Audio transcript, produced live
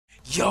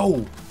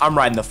Yo, I'm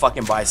riding the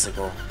fucking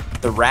bicycle.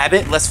 The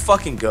rabbit, let's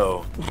fucking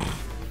go.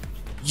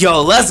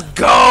 Yo, let's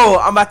go.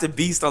 I'm about to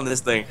beast on this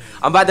thing.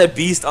 I'm about to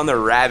beast on the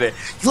rabbit.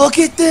 Look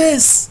at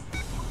this.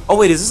 Oh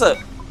wait, is this a...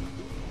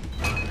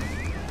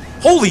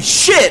 Holy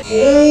shit.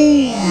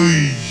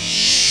 Holy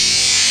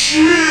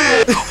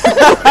shit.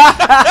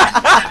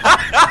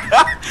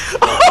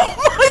 Oh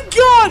my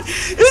god.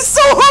 It's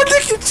so hard to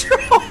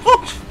control.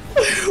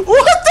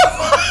 What the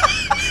fuck?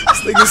 This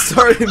thing is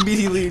started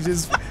immediately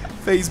just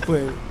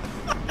faceplant.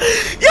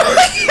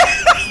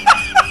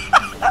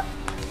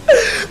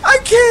 I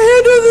can't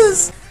handle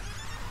this.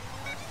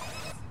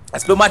 I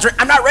spilled my drink.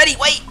 I'm not ready.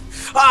 Wait.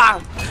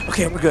 Ah.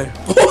 Okay, we're good.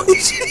 Holy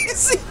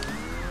shit.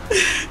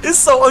 It's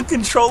so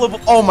uncontrollable.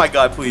 Oh my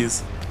god,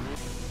 please.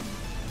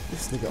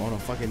 This nigga on a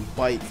fucking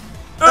bike.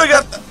 Oh my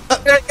god.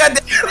 God damn.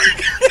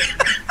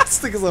 This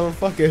nigga's on a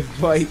fucking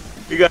bike.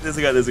 We got this.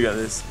 We got this. We got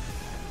this.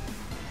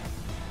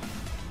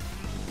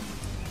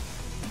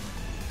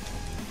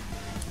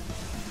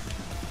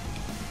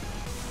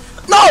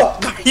 No!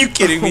 Are you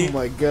kidding me? Oh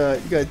my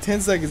god, you got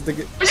 10 seconds to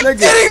get. Are you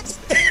kidding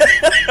me?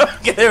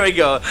 Okay, there we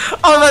go.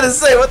 I'm about to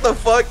say, what the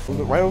fuck?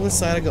 Right over the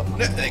side, I go.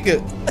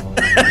 Nigga.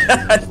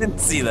 I didn't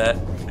see that.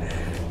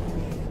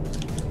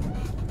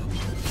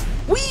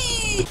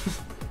 Whee!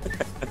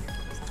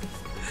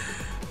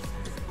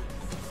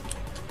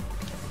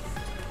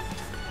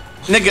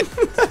 Nigga.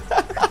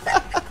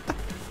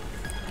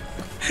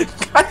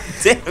 God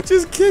damn.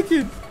 Just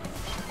kicking.